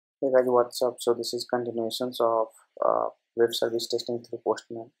Hey guys, what's up? So this is continuations of web service testing through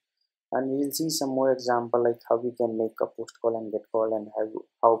Postman, and we will see some more example like how we can make a post call and get call, and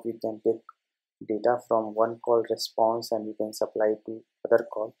how we can take data from one call response and we can supply it to other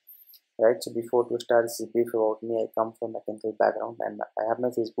call. Right. So before to start, this is brief about me. I come from mechanical background, and I have my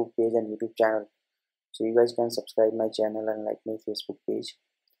Facebook page and YouTube channel. So you guys can subscribe my channel and like my Facebook page.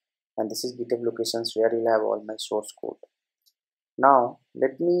 And this is GitHub locations where you'll have all my source code. Now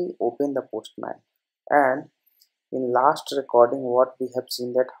let me open the Postman, and in last recording what we have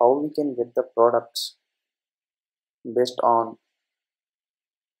seen that how we can get the products based on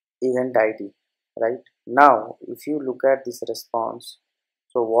event ID. Right now if you look at this response,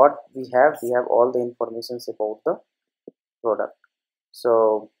 so what we have all the informations about the product.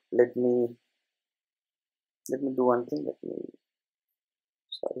 So let me do one thing.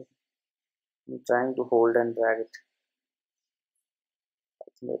 Sorry, I'm trying to hold and drag it.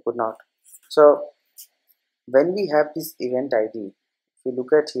 I think I could not. So when we have this event ID, if you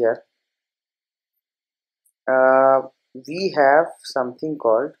look at here, we have something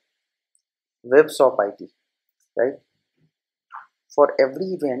called webshop ID, right? For every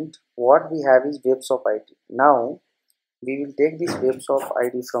event, what we have is webshop ID. Now we will take this webshop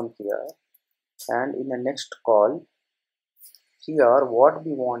ID from here, and in the next call, here what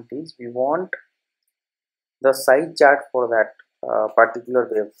we want is we want the site chart for that particular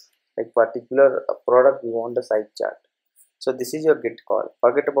web, like particular product. We want the site chart. So this is your get call.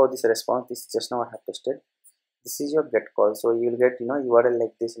 Forget about this response. This just now I have tested. This is your get call. So you will get URL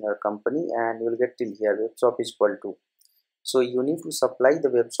like this in your company, and you will get till here webshop is equal to. So you need to supply the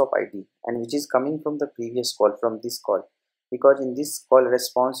webshop ID, and which is coming from the previous call, from this call, because in this call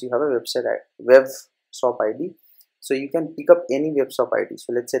response you have a webshop ID. So you can pick up any webshop ID.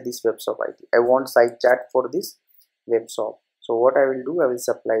 So let's say this webshop ID. I want site chat for this webshop. So what I will do, I will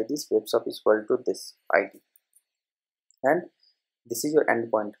supply this webshop is equal to this ID, and this is your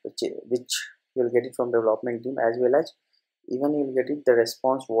endpoint, which you will get it from development team, as well as even you will get it the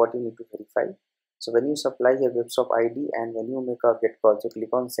response what you need to verify. So when you supply your webshop ID and when you make a get call, so click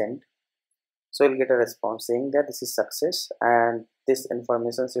on send. So you'll get a response saying that this is success, and this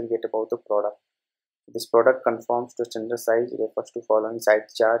information you'll get about the product. This product conforms to standard size, refers to following site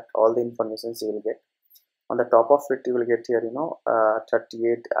chart, all the information you will get. On the top of it, you will get here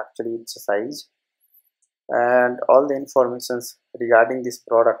 38, actually it's a size, and all the informations regarding this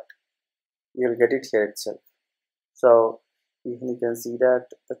product you will get it here itself. So even you can see that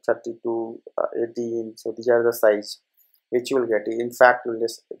the 32, 18, so these are the size which you will get. In fact,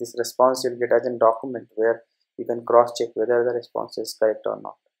 this response you will get as a document where you can cross check whether the response is correct or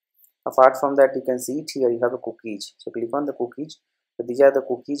not. Apart from that, you can see it here, you have a cookies. So click on the cookies. So these are the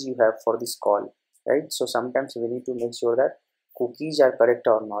cookies you have for this call, right? So sometimes we need to make sure that cookies are correct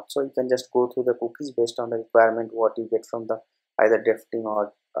or not. So you can just go through the cookies based on the requirement what you get from the either dev team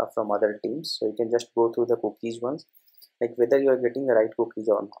or from other teams. So you can just go through the cookies ones, like whether you are getting the right cookies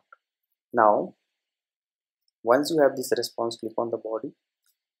or not. Now once you have this response, click on the body.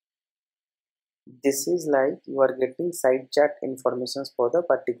 This is like you are getting site chat informations for the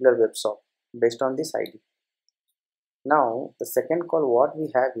particular webshop based on this ID. Now the second call what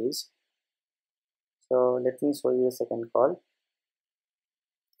we have is, so let me show you the second call.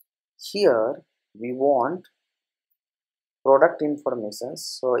 Here we want product information,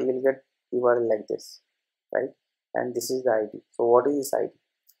 so you will get URL like this, right? And this is the ID. So what is this ID?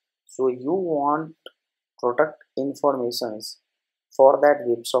 So you want product informations for that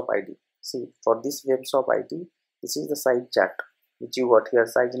webshop ID. See, for this webshop ID, this is the site chat which you got here,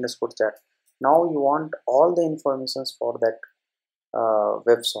 site_chat. Now you want all the informations for that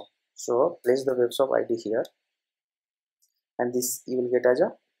webshop. So place the webshop ID here, and this you will get as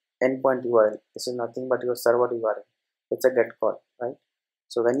a endpoint URL. This is nothing but your server URL. It's a get call, right?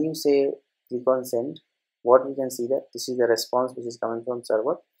 So when you say click on send, what we can see that this is the response which is coming from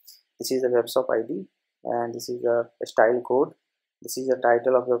server. This is the webshop ID, and this is the style code. This is the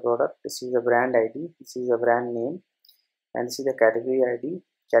title of the product. This is the brand ID. This is the brand name, and this is the category ID,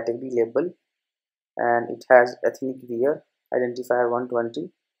 category label, and it has ethnic wear identifier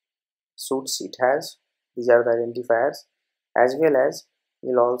 120 suits. It has, these are the identifiers, as well as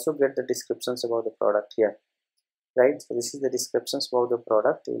you'll also get the descriptions about the product here, right? So this is the descriptions about the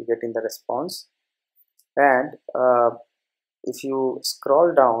product you will get in the response, and if you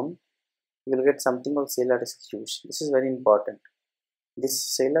scroll down, you will get something called seller SQ. This is very important. This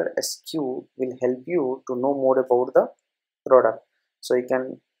seller SQ will help you to know more about the product. So you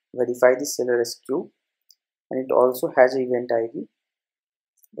can verify this seller SQ, and it also has an event ID.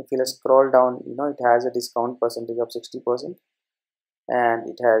 If you scroll down, it has a discount percentage of 60%, and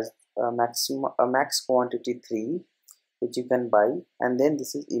it has a max quantity 3 which you can buy, and then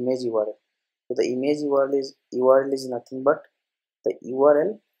this is image URL. So the image URL is nothing but the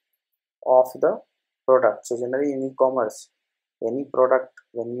URL of the product. So generally in e-commerce, any product,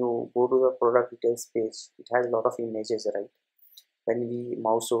 when you go to the product details page, it has a lot of images, right? When we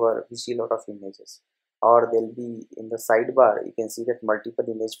mouse over, we see a lot of images, or they'll be in the sidebar, you can see that multiple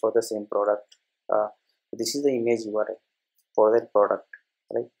image for the same product. This is the image URL for that product,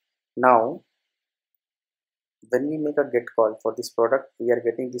 right? Now when we make a get call for this product, we are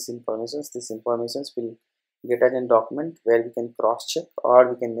getting these informations. These informations will get as a document where we can cross check,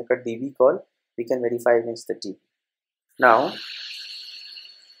 or we can make a DB call, we can verify against the DB. Now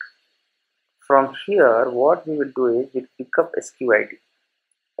from here what we will do is we'll pick up SQID,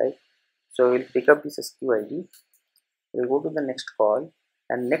 right? So we'll pick up this SQID, we'll go to the next call,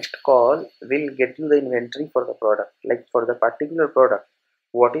 and next call will get you the inventory for the product. Like for the particular product,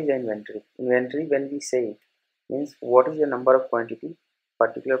 what is the inventory? Inventory, when we say it, means what is the number of quantity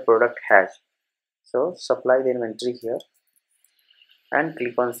particular product has. So supply the inventory here and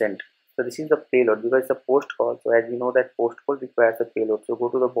click on send. So this is the payload, because it's a post call. So as we know that post call requires a payload. So go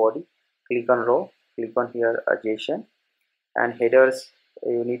to the body, click on row, click on here JSON, and headers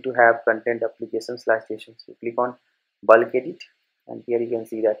you need to have content application / JSON. So click on bulk edit, and here you can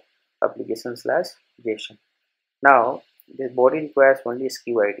see that application / JSON. Now this body requires only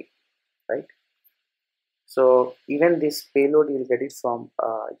SQID, right? So even this payload you will get it from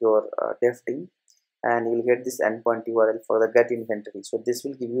your dev team, and you will get this endpoint URL for the get inventory. So this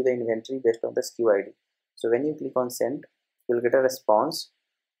will give you the inventory based on the SQID. So when you click on send, you will get a response,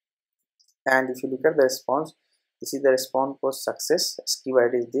 and if you look at the response, this is the response for success.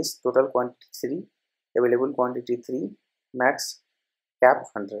 SQID is this: total quantity 3, available quantity 3, max cap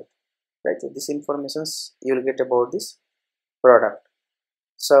 100, right? So this information you will get about this product.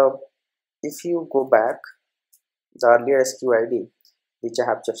 So if you go back the earlier SQID which I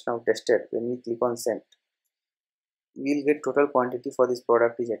have just now tested, when we click on send, we will get total quantity for this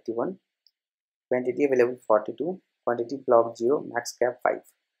product is 81, quantity available 42, quantity block 0, max cap 5.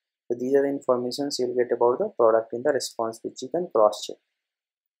 So these are the informations you will get about the product in the response, which you can cross check.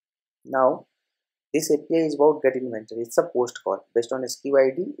 Now this API is about get inventory. It's a post call. Based on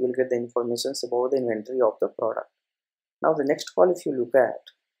SQID, you will get the informations about the inventory of the product. Now the next call, if you look at,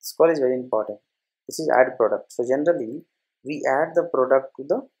 this call is very important. This is add product. So generally we add the product to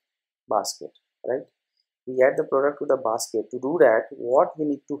the basket, right? We add the product to the basket. To do that, what we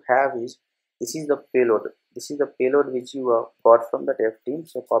need to have is, this is the payload. This is the payload which you got from the dev team.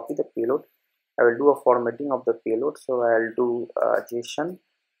 So copy the payload. I will do a formatting of the payload. So I'll do JSON.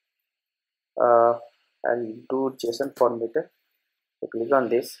 I'll do JSON formatter. So click on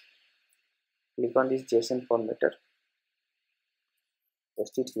this JSON formatter,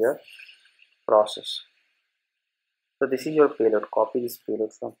 paste it here, process. So this is your payload. Copy this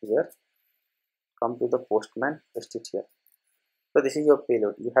payload from here, come to the Postman, paste it here. So this is your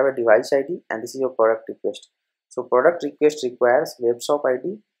payload. You have a device ID, and this is your product request. So product request requires web shop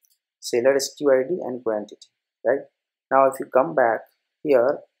ID, seller SQID, and quantity, right? Now if you come back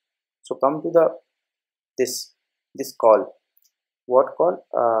here, so come to the this call. What call?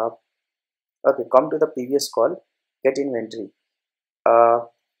 Okay, come to the previous call, get inventory.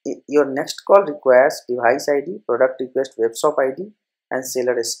 Your next call requires device ID, product request, web shop ID, and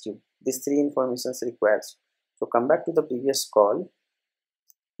seller SQ. These 3 informations requires. So come back to the previous call.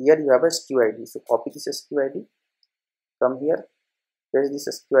 Here you have a SQID. So copy this SQID. Come here. There is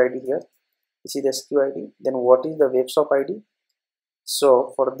this SQID here. This is the SQID. Then what is the web shop ID?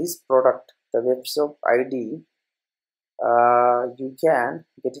 So for this product, the web shop ID, you can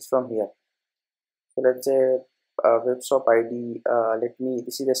get it from here. So let's say web shop ID.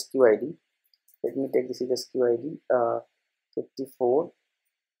 This is the SQID. Let me take this is the SQID 54.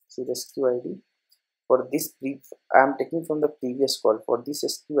 See the SQID. For this I am taking from the previous call. For this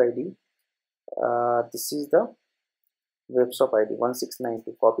SQID, this is the web shop ID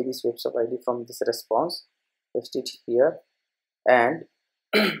 1692. Copy this web shop ID from this response, paste it here, and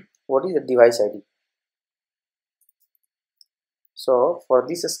what is the device ID? So for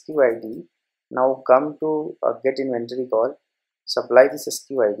this SQID, now come to get inventory call, supply this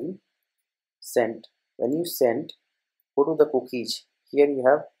SQID, send. When you send, go to the cookies. Here you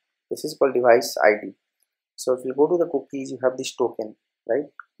have, this is called device ID. So if you go to the cookies, you have this token, right?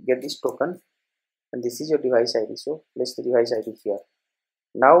 Get this token, and this is your device ID. So place the device ID here.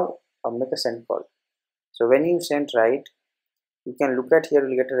 Now make a send call. So when you send, right, you can look at here,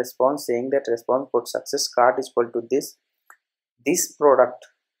 you will get a response saying that response code success cart is equal to this product.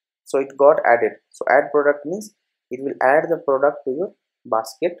 So it got added. So add product means it will add the product to your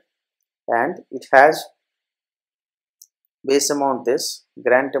basket, and it has base amount this,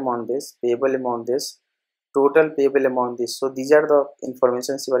 grant amount this, payable amount this, total payable amount this. So these are the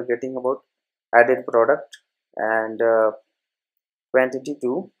informations you are getting about added product and quantity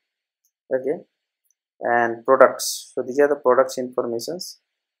 2. Okay, and products. So these are the products informations.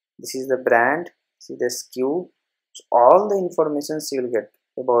 This is the brand, see the SKU. So all the informations you will get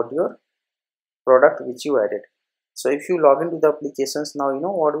about your product which you added. So if you log into the applications now, you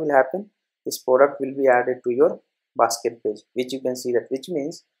know what will happen. This product will be added to your basket page, which you can see that, which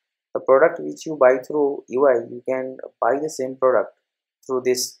means the product which you buy through UI, you can buy the same product through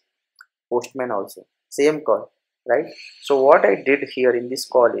this Postman also, same call, right? So what I did here in this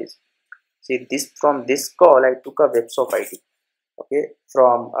call is, see this, from this call I took a webshop ID. Okay,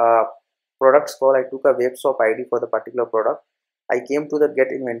 from products call I took a webshop ID for the particular product. I came to the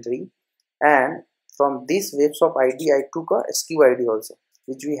get inventory, and from this webshop ID I took a SKU ID also,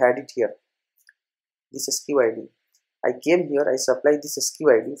 which we had it here, this SKU ID. I came here, I supplied this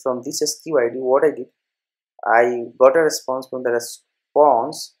SKU ID. From this SKU ID, what I did, I got a response. From the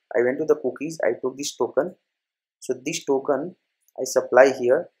response, I went to the cookies, I took this token. So this token I supply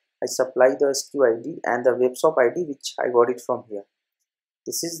here, I supply the SKU ID and the webshop ID which I got it from here.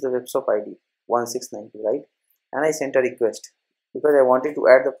 This is the webshop ID 1692, right? And I sent a request because I wanted to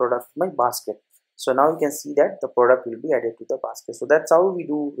add the product to my basket. So now you can see that the product will be added to the basket. So that's how we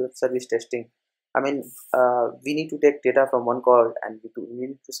do web service testing. I mean, we need to take data from one call and we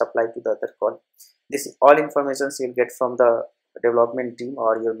need to supply to the other call. This all information you'll get from the development team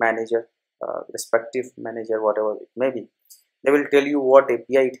or your manager, respective manager, whatever it may be. They will tell you what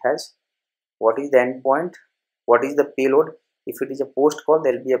API it has, what is the endpoint, what is the payload. If it is a post call,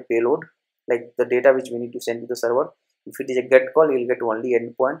 there will be a payload, like the data which we need to send to the server. If it is a get call, you will get only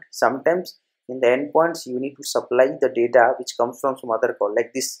endpoint. Sometimes in the endpoints, you need to supply the data which comes from some other call,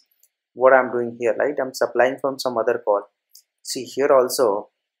 like this, what I'm doing here, right? I'm supplying from some other call. See here also,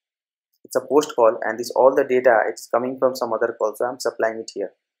 it's a post call, and this all the data, it's coming from some other call, so I'm supplying it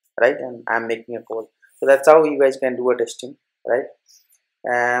here, right? And I'm making a call. So that's how you guys can do a testing, right?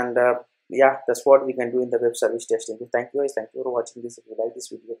 And yeah, that's what we can do in the web service testing. So thank you guys, thank you for watching this. If you like this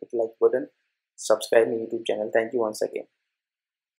video, hit the like button, subscribe my YouTube channel. Thank you once again.